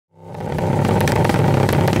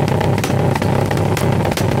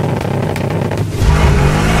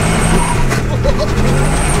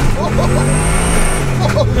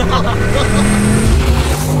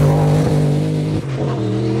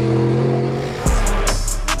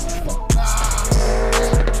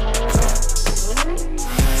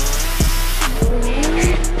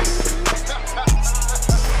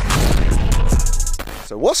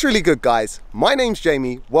What's really good, guys? My name's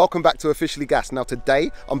Jamie, welcome back to Officially Gas. Now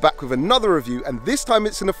today I'm back with another review, and this time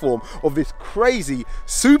it's in the form of this crazy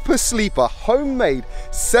super sleeper homemade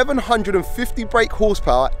 750 brake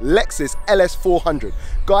horsepower Lexus Ls400.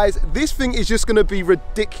 Guys, this thing is just going to be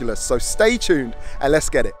ridiculous, so stay tuned and let's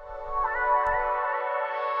get it.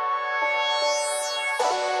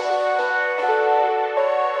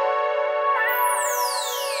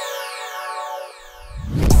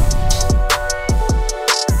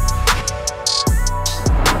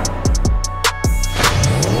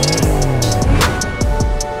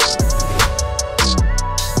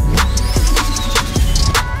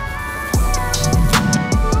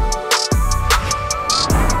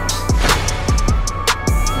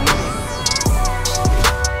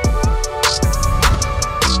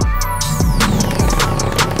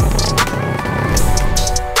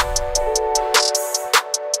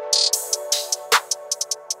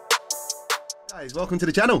 Guys, welcome to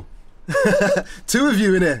the channel. Two of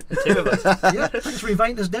you in here. Two of us. Yeah, thanks for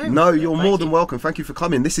inviting us down. No, you're more than welcome. Thank you for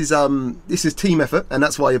coming. This is team effort, and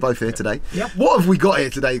that's why you're both here today. Yep. What have we got here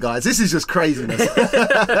today, guys? This is just craziness.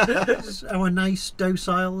 This is our nice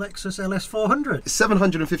docile Lexus Ls400.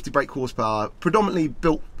 750 brake horsepower, predominantly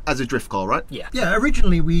built as a drift car, right? Yeah. Yeah.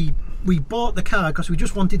 Originally, we bought the car because we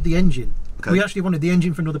just wanted the engine. Okay. We actually wanted the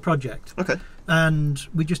engine for another project. Okay. And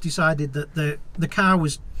we just decided that the car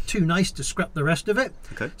was too nice to scrap the rest of it.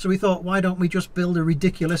 Okay. So we thought, why don't we just build a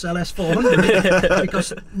ridiculous Ls400?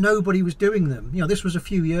 Because nobody was doing them. You know, this was a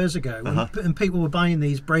few years ago, and people were buying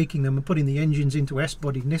these, breaking them, and putting the engines into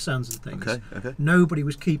S-body Nissans and things. Okay. Okay. Nobody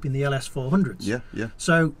was keeping the Ls400s. Yeah. Yeah.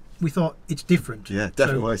 So we thought it's different. Yeah,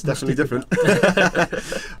 definitely. So Well, it's definitely different.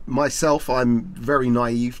 Myself, I'm very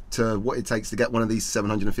naive to what it takes to get one of these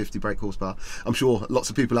 750 brake horsepower. I'm sure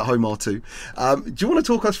lots of people at home are too. Do you want to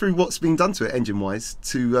talk us through what's been done to it engine-wise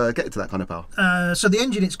to get it to that kind of power? So the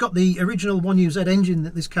engine, it's got the original 1UZ engine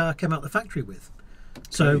that this car came out the factory with.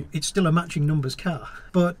 So it's still a matching numbers car.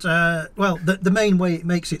 But, well, the main way it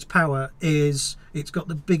makes its power is it's got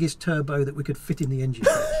the biggest turbo that we could fit in the engine.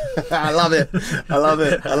 I love it. I love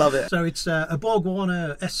it. I love it. So it's a Borg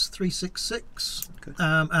Warner S366. Okay.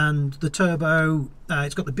 And the turbo,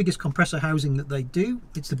 it's got the biggest compressor housing that they do.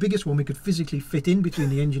 It's the biggest one we could physically fit in between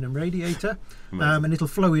the engine and radiator. And it'll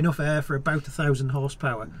flow enough air for about 1,000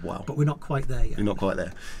 horsepower. Wow. But we're not quite there yet. You're not quite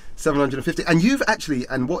there. 750. And you've actually,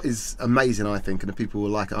 and what is amazing, I think, and the people will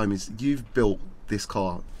like at home, is you've built this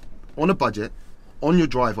car on a budget, on your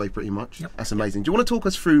driveway pretty much. Yep. That's amazing. Do you want to talk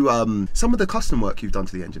us through some of the custom work you've done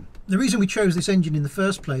to the engine? The reason we chose this engine in the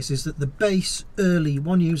first place is that the base early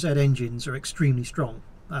 1UZ engines are extremely strong.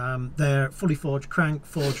 They're fully forged crank,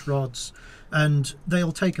 forged rods, and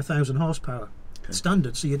they'll take 1,000 horsepower.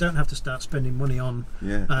 Standard, so you don't have to start spending money on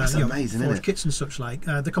that's amazing, forged kits and such like.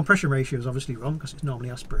 The compression ratio is obviously wrong because it's normally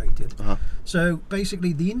aspirated. So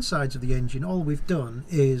basically the insides of the engine, all we've done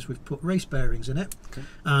is we've put race bearings in it,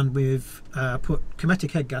 and we've put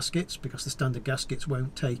kinetic head gaskets because the standard gaskets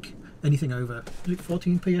won't take anything over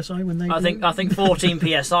 14 psi when they I think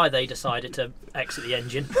 14 psi they decided to exit the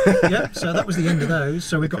engine. Yeah, so that was the end of those.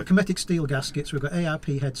 So we've got kinetic steel gaskets, we've got ARP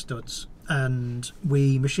head studs, and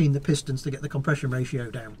we machine the pistons to get the compression ratio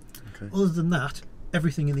down. Other than that,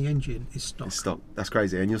 everything in the engine is stock. It's stock. That's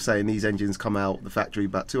crazy. And you're saying these engines come out the factory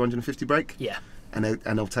about 250 brake? Yeah. And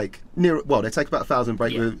they'll take they take about 1,000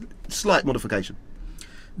 brake with slight modification.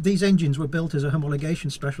 These engines were built as a homologation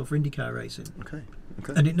special for IndyCar racing. Okay.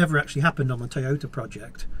 And it never actually happened on the Toyota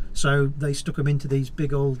project. So they stuck them into these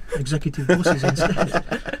big old executive buses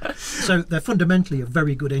instead. So they're fundamentally a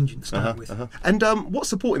very good engine to start with. And what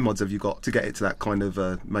supporting mods have you got to get it to that kind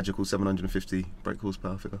of magical 750 brake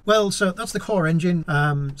horsepower figure? Well, so that's the core engine.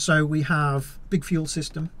 So we have big fuel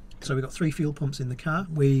system. So we've got 3 fuel pumps in the car.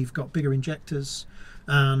 We've got bigger injectors.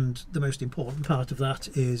 And the most important part of that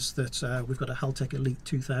is that we've got a Haltech Elite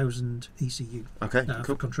 2000 ECU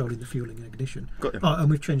for controlling the fueling and ignition. Got you. And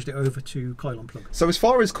we've changed it over to coil on plug. So as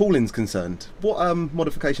far as cooling's concerned, what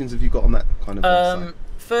modifications have you got on that kind of side?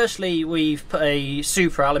 Firstly, we've put a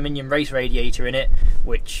super aluminium race radiator in it,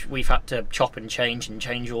 which we've had to chop and change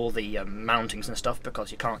all the mountings and stuff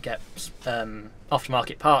because you can't get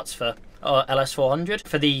aftermarket parts for Ls400.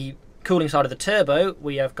 For the cooling side of the turbo,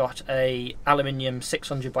 we have got a aluminium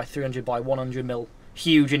 600 by 300 by 100 mil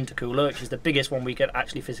huge intercooler, which is the biggest one we could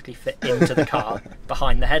actually physically fit into the car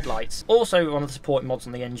behind the headlights. Also, one of the supporting mods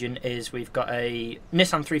on the engine is we've got a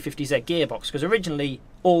Nissan 350Z gearbox, because originally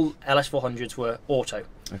all LS400s were auto.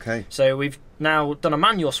 Okay. So we've now done a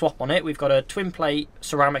manual swap on it. We've got a twin plate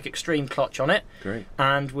ceramic extreme clutch on it. Great.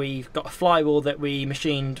 And we've got a flywheel that we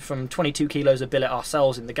machined from 22 kilos of billet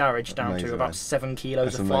ourselves in the garage down Amazing, to about man. 7 kilos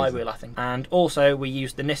That's of flywheel, I think. And also we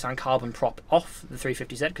used the Nissan carbon prop off the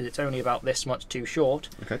 350Z because it's only about this much too short.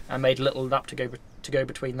 Okay. And made a little lap to go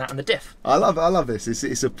between that and the diff. I love this.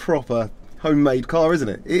 It's a proper homemade car, isn't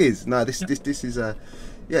it? It is. No, this is a.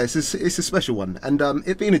 Yeah, it's a special one, and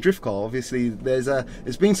it being a drift car, obviously there's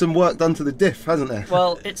been some work done to the diff, hasn't there?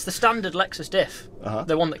 Well, it's the standard Lexus diff,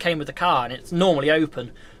 the one that came with the car, and it's normally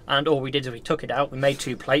open. And all we did is we took it out, we made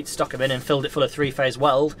 2 plates, stuck them in, and filled it full of 3-phase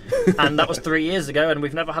weld. And that was 3 years ago, and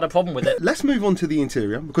we've never had a problem with it. Let's move on to the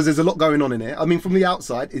interior because there's a lot going on in here. I mean, from the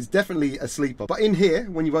outside, it's definitely a sleeper, but in here,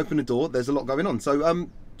 when you open the door, there's a lot going on. So, do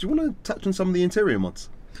you want to touch on some of the interior mods?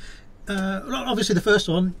 Well, obviously the first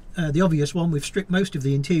one, the obvious one, we've stripped most of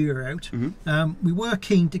the interior out. We were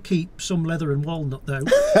keen to keep some leather and walnut though,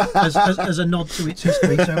 as a nod to its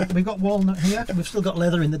history. So we've got walnut here, we've still got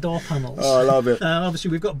leather in the door panels. Oh, I love it.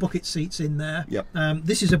 Obviously we've got bucket seats in there. Yep.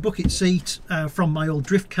 This is a bucket seat from my old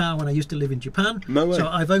drift car when I used to live in Japan. No way. So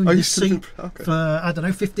I've owned this seat for, I don't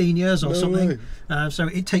know, 15 years or something. So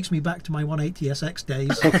it takes me back to my 180SX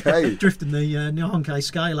days, drifting the Nihonkai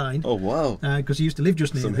Skyline. Oh, wow. Because I used to live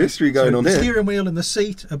just near Some there. history going on the here. The steering wheel and the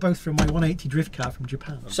seat are both from my 180 drift car from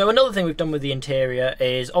Japan. So another thing we've done with the interior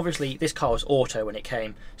is, obviously this car was auto when it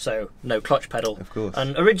came, so no clutch pedal. Of course.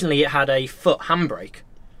 And originally it had a foot handbrake.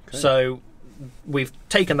 Okay. So we've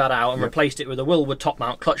taken that out and replaced it with a Wilwood top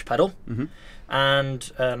mount clutch pedal.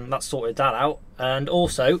 And that's sorted that out. And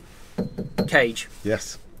also, cage.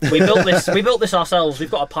 Yes. We built this ourselves. We've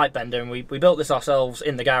got a pipe bender and we built this ourselves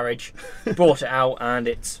in the garage, brought it out, and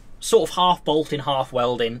it's sort of half bolting, half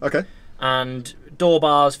welding. Okay. And door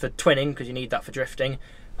bars for twinning because you need that for drifting,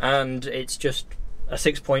 and it's just a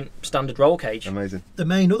 6-point standard roll cage. Amazing. The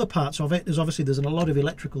main other parts of it is obviously there's a lot of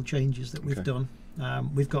electrical changes that we've done.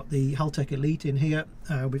 We've got the Haltech Elite in here.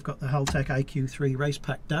 We've got the Haltech IQ3 Race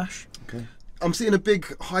Pack Dash. Okay. I'm seeing a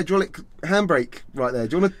big hydraulic handbrake right there.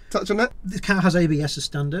 Do you want to touch on that? This car has ABS as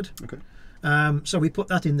standard. Okay. So we put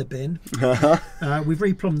that in the bin. We've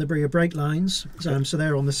replumbed the rear brake lines, so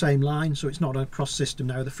they're on the same line, so it's not a cross system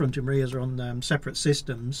now. The front and rears are on separate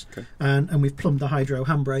systems. Okay. And we've plumbed the hydro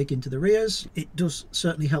handbrake into the rears. It does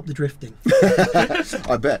certainly help the drifting.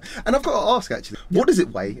 I bet. And I've got to ask actually, what does it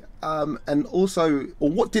weigh? And also, or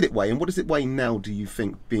what did it weigh, and what does it weigh now, do you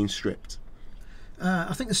think, being stripped?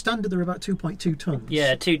 I think the standard they're about 2.2 tons.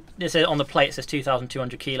 Yeah, on the plate it says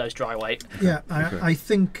 2,200 kilos dry weight. Yeah, I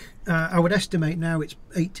think I would estimate now it's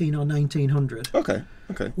 18 or 1900. Okay.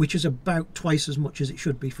 Okay. Which is about twice as much as it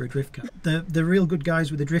should be for a drift car. The real good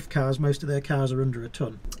guys with the drift cars, most of their cars are under a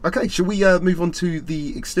ton. Okay, shall we move on to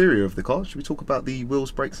the exterior of the car? Should we talk about the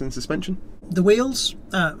wheels, brakes and suspension? The wheels,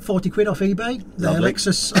 40 quid off eBay. They're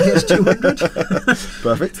Lexus Ls400.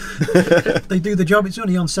 Perfect. They do the job. It's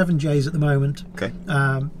only on 7Js at the moment. Okay.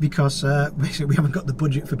 Because basically we haven't got the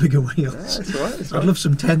budget for bigger wheels. Yeah, that's all right, that's I'd love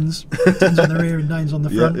some 10s. 10s on the rear and 9s on the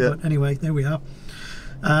front. Yeah. But anyway, there we are.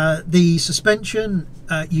 The suspension,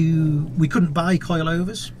 we couldn't buy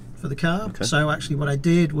coilovers for the car, so actually what I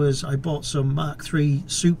did was I bought some Mark III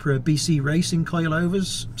Supra BC Racing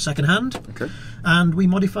coilovers second hand, and we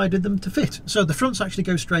modified them to fit. So the fronts actually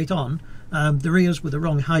go straight on, the rears were the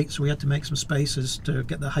wrong height, so we had to make some spaces to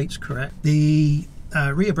get the heights correct. The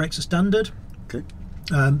rear brakes are standard.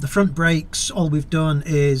 The front brakes, all we've done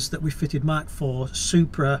is that we fitted Mark IV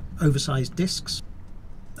Supra oversized discs.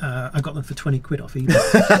 I got them for 20 quid off eBay.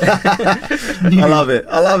 I love it.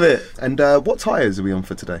 I love it. And what tyres are we on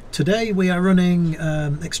for today? Today we are running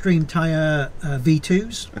Extreme Tyre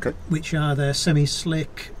V2s, which are their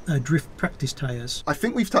semi-slick drift practice tyres. I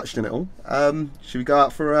think we've touched on it all. Should we go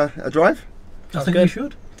out for a drive? I think we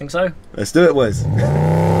should. I think so. Let's do it, Wes.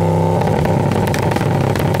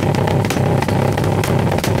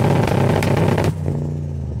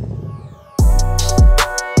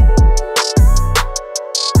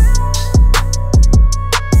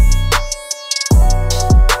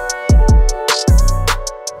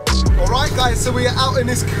 So we are out in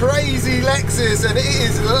this crazy Lexus and it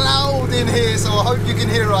is loud in here, so I hope you can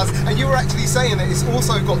hear us. And you were actually saying that it's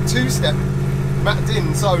also got two-step mapped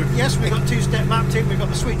in, so... Yes, we've got two-step mapped in. We've got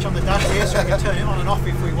the switch on the dash here, so we can turn it on and off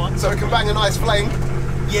if we want. So it can bang a nice flame.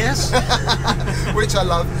 Yes. Which I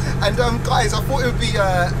love. And guys, I thought it would be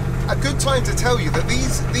a good time to tell you that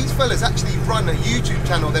these fellas actually run a YouTube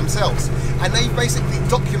channel themselves, and they've basically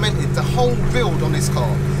documented the whole build on this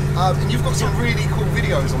car. And you've got some really cool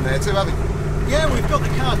videos on there too, haven't you? Yeah, we've got the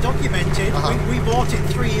car documented. We bought it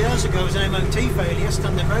 3 years ago as an MOT failure,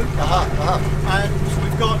 standard road car. And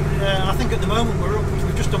we've got, I think at the moment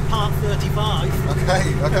we've just done part 35.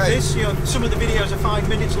 Okay, okay. This, you know, some of the videos are 5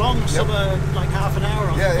 minutes long, some are like half an hour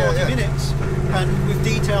on 40 minutes, and we've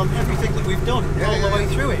detailed everything that we've done all the way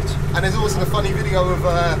through it. And there's also the funny video of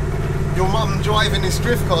your mum driving this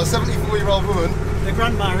drift car, 74-year-old woman. The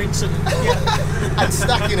grandma incident, and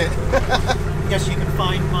stacking it. Yes, you can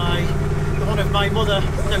find one of my mother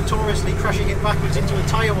notoriously crashing it backwards into a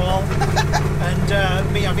tyre wall,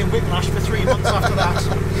 and me having whiplash for 3 months after that.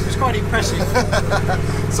 It was quite impressive.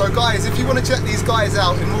 So guys, if you want to check these guys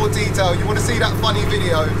out in more detail, you want to see that funny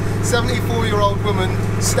video, 74-year-old woman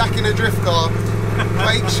stacking a drift car,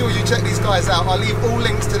 make sure you check these guys out. I'll leave all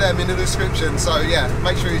links to them in the description, so yeah,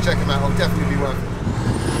 make sure you check them out. It'll definitely be worth it.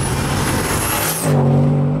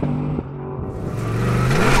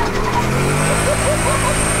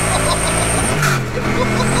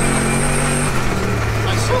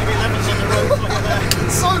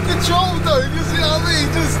 So controlled though, you see what I mean?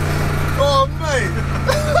 Just, oh mate.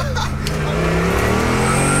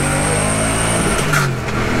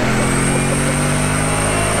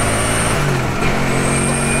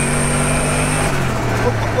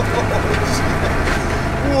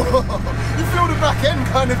 Whoa. You feel the back end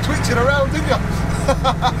kind of twitching around, didn't you?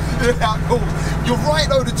 Yeah, cool. You're right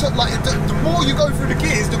though, the more you go through the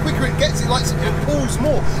gears, the quicker it gets, it pulls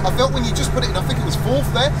more. I felt when you just put it in, I think it was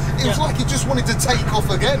 4th there, it was like it just wanted to take off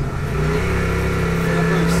again.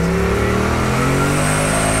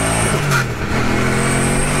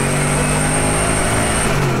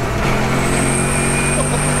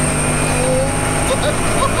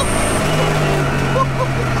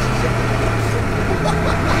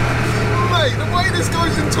 Mate, the way this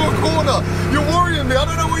goes into a corner, you're worrying me. I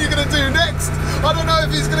don't know what you're going to do next. I don't know if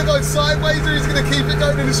he's going to go sideways or he's going to keep it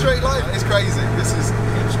going in a straight line. It's crazy. It's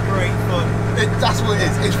great fun. That's what it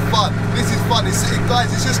is. It's fun. This is fun. Guys,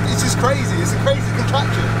 it's just crazy. It's a crazy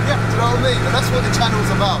contraption. Yeah. Do you know what I mean? And that's what the channel's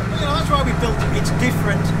about. You know, that's why we built it. It's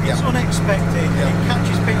different. It's unexpected. And it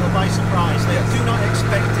catches people by surprise. They do not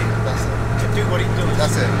expect it. That's it. To do what it does.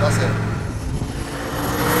 That's it. That's it.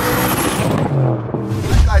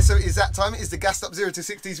 Guys, so it is that time. It is the gassed up 0 to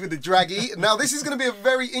 60s with the Draggy. Now, this is going to be a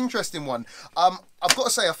very interesting one. I've got to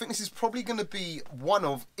say, I think this is probably going to be one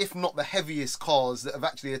of, if not the heaviest cars that have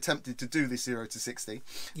actually attempted to do this 0 to 60.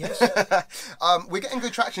 Yes. We're getting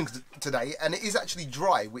good traction today, and it is actually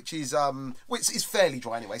dry, which is it's fairly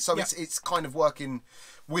dry anyway. So it's kind of working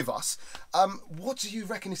with us. What do you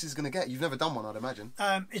reckon this is going to get? You've never done one, I'd imagine.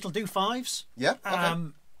 It'll do 5s. Yeah.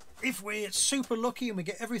 Okay. If we're super lucky and we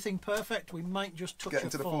get everything perfect, we might just touch get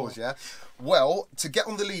into the 4s, yeah. Well, to get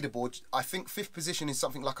on the leaderboard, I think 5th position is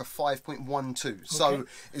something like a 5.12. Okay. So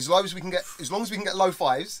as long as we can get low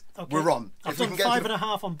 5s, we're on. I've done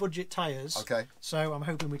 5.5 on budget tyres. Okay. So I'm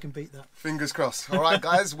hoping we can beat that. Fingers crossed. All right,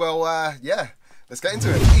 guys. Well, yeah. Let's get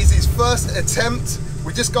into it. It's his first attempt.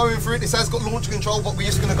 We're just going for it. This has got launch control, but we're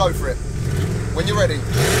just going to go for it. When you're ready.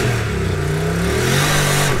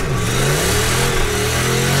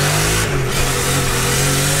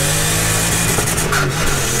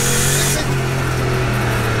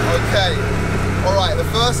 Okay, alright, the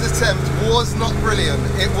first attempt was not brilliant.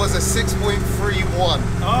 It was a 6.31. Oh,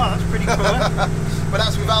 that's pretty cool. But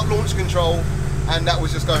that's without launch control, and that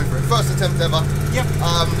was just going for it. First attempt ever. Yep.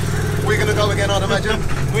 We're going to go again, I'd imagine.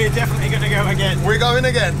 We're definitely going to go again. We're going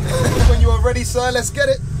again. When you are ready, sir, let's get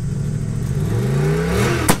it.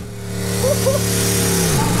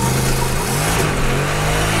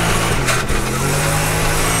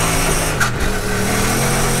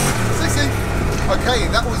 Okay,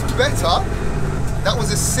 that was better. That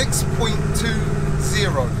was a 6.20.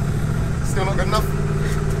 Still not good enough.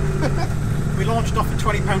 We launched off a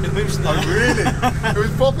 £20 a boost there. Oh really? It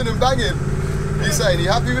was popping and banging. You saying, are you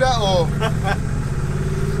happy with that or?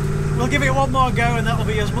 We'll give it one more go and that'll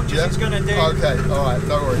be as much as it's going to do. Okay, alright,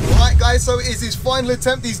 no worries. Alright guys, so it is his final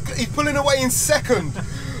attempt. He's pulling away in 2nd.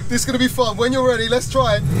 This is going to be fun. When you're ready, let's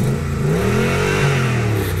try it.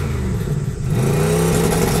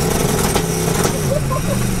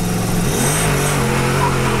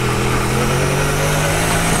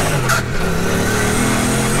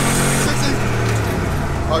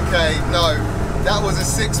 Okay, no, that was a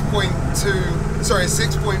 6.2, sorry, a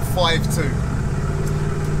 6.52.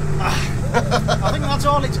 I think that's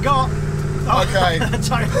all it's got. Okay.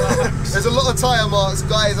 There's a lot of tyre marks,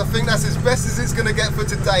 guys. I think that's as best as it's going to get for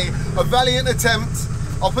today. A valiant attempt.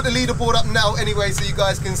 I'll put the leaderboard up now anyway so you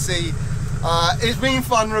guys can see. It's been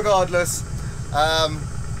fun regardless.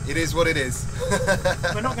 It is what it is.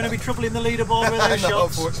 We're not going to be troubling the leaderboard with those no,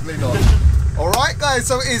 shots. Unfortunately not. Alright guys,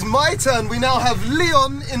 so it is my turn. We now have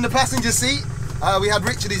Leon in the passenger seat. We had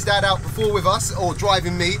Richard, his dad, out before with us, or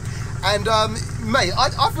driving me. And mate,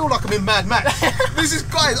 I feel like I'm in Mad Max. This is,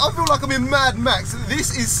 guys, I feel like I'm in Mad Max.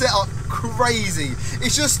 This is set up crazy.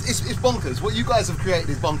 It's just, it's bonkers. What you guys have created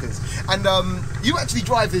is bonkers. And you actually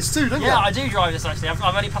drive this too, don't you? Yeah, I do drive this actually. I've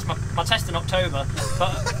only passed my test in October,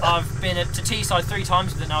 but I've been to Teesside 3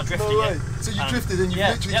 times with it now, drifting it. So you drifted and you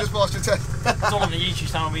literally just passed your test. It's all on the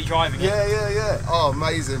YouTube channel of me driving it. Yeah. Oh,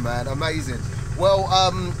 amazing, man, amazing. Well,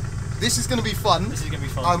 this is going to be fun. This is going to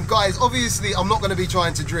be fun. Guys, obviously, I'm not going to be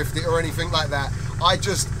trying to drift it or anything like that.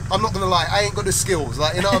 I'm not going to lie, I ain't got the skills,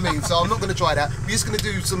 like, you know what I mean? So I'm not going to try that. We're just going to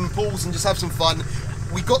do some pulls and just have some fun.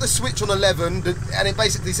 We got the switch on 11, and it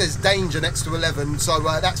basically says danger next to 11, so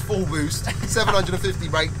that's full boost, 750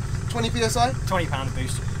 brake, 20 PSI? 20 pound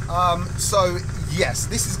boost. So, yes,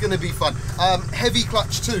 this is going to be fun. Heavy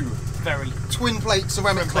clutch too. Very. Twin plate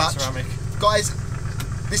ceramic clutch. Ceramic. Guys,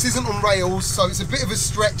 this isn't on rails, so it's a bit of a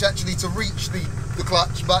stretch actually to reach the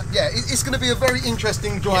clutch, but yeah, it's going to be a very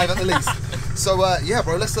interesting drive at the least. So yeah,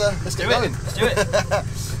 bro, let's get going. Let's do it.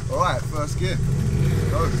 All right, first gear.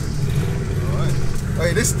 Go. All right.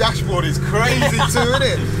 Hey, this dashboard is crazy too, isn't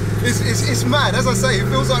it? It's mad. As I say, it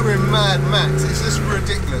feels like we're in Mad Max. It's just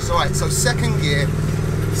ridiculous. All right, so second gear,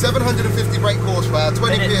 750 brake horsepower,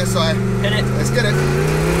 20 PSI. Hit it. Let's get it.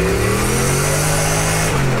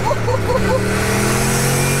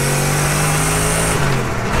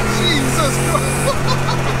 Jesus Christ.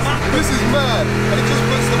 This is mad. And it just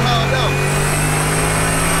puts the power down.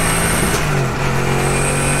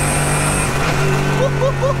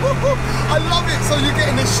 I love it. So you're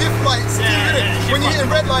getting the shift lights too, isn't it? When you're hitting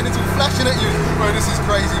red line, it's all flashing at you. Bro, this is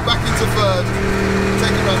crazy. Back into third.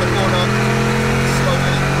 Take it around the corner.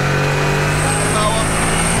 Slowly. Power.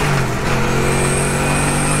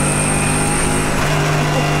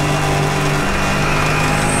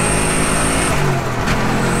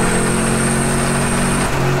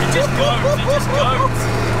 It just goes.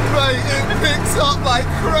 Mate, it picks up like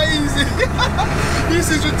crazy.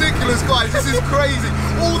 This is ridiculous, guys. This is crazy.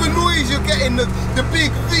 All the noise you're getting, the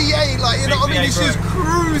big V8, like, you know what I mean? It's just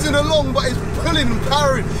cruising along, but it's pulling and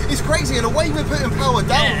powering. It's crazy, and the way we're putting power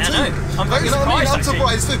down too. I know. I'm very you know what I mean? I'm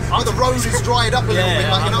surprised, surprised too. But the road is dried up a little bit,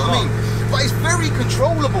 like, you know what I mean? But it's very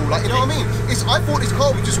controllable, like, you know what I mean? I thought this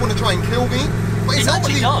car would just want to try and kill me. But It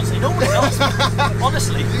normally does.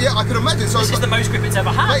 Honestly. Yeah, I can imagine. So This is the most grip it's ever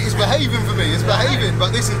had. mate, it's behaving for me. It's behaving,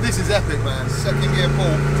 but this is epic, man. Second gear pull.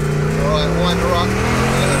 All right, wind her up.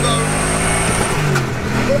 Let her go.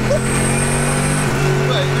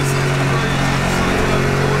 Mate, this is crazy. Slide around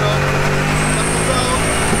the corner. Up and down.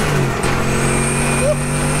 Woo.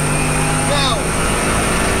 Now.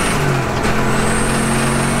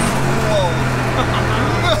 Whoa.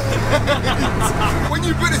 When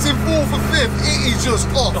you put this in 4th or 5th, it is just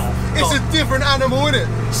off. It's a different animal, isn't it?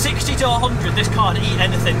 60 to 100, this can't eat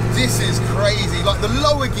anything. This is crazy. Like the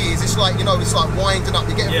lower gears, it's like, you know, it's like winding up.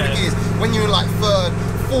 You're getting through the gears. When you're in like 3rd,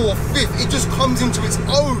 4th, 5th, it just comes into its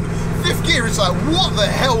own. 5th gear, it's like, what the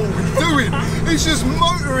hell are we doing? It's just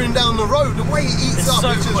motoring down the road. The way it eats up,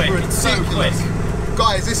 it's just ridiculous. It's so quick.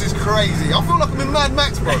 Guys, this is crazy. I feel like I'm in Mad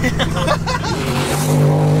Max, bro.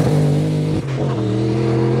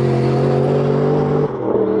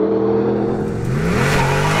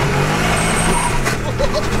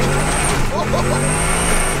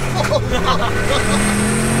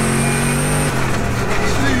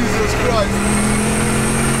 Jesus Christ.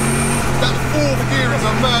 That 4th gear is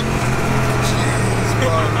a mad. Jeez,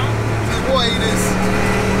 bro. This is what it is.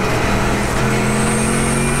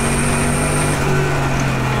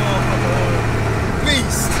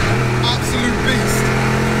 Beast. Absolute beast.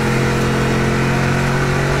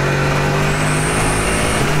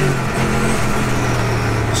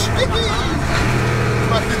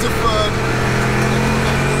 Back into 3rd.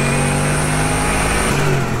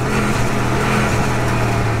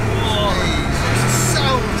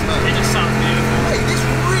 It just sounds beautiful. Hey, this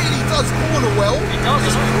really does corner well. It does.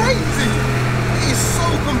 It's crazy. It is so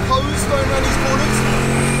composed going around these corners.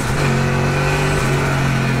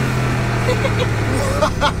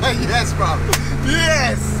 Yes, bro.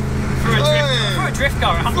 Yes. For a drift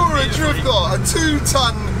car, it handles For a drift car, a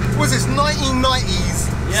 2-ton, what's this, 1990s,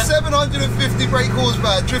 750 brake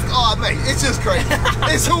horsepower drift. Ah, mate, it's just crazy.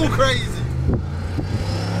 It's all crazy.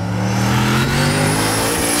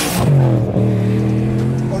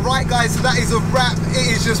 Alright guys, so that is a wrap.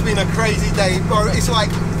 It has just been a crazy day, bro. It's like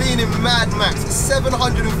being in Mad Max.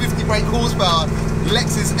 750 brake horsepower,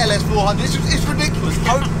 Lexus Ls400. It's ridiculous.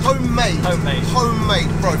 Homemade.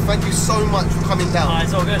 Homemade, bro. Thank you so much for coming down.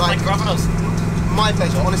 It's all good. Thanks for having us. My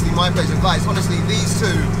pleasure, honestly, my pleasure. Guys, honestly, these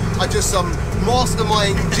two are just some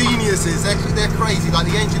mastermind geniuses. They're crazy. Like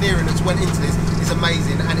the engineering that's went into this is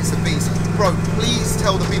amazing, and it's a beast. Bro, please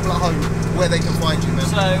tell the people at home where they can find you, man.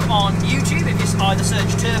 So on YouTube, if you either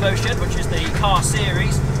search Turbo Shed, which is the car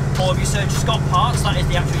series, or if you search Scott Parts, that is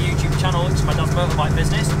the actual YouTube channel, it's my dad's motorbike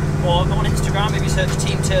business. Or on Instagram, if you search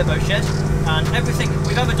Team Turbo Shed, and everything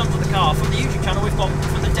we've ever done to the car from the YouTube channel, we've got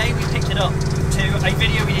from the day we picked it up to a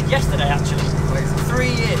video we did yesterday actually. Amazing. 3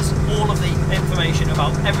 years, all of the information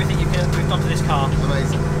about everything we've done to this car.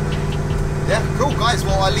 Amazing. Yeah, cool guys.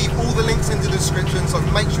 Well, I'll leave all the links in the description, so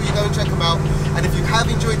make sure you go and check them out. And if you have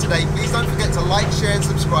enjoyed today, please don't forget to like, share and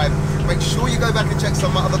subscribe. Make sure you go back and check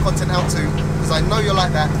some of my other content out too, because I know you'll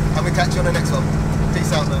like that. And we'll catch you on the next one.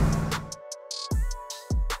 Peace out, man.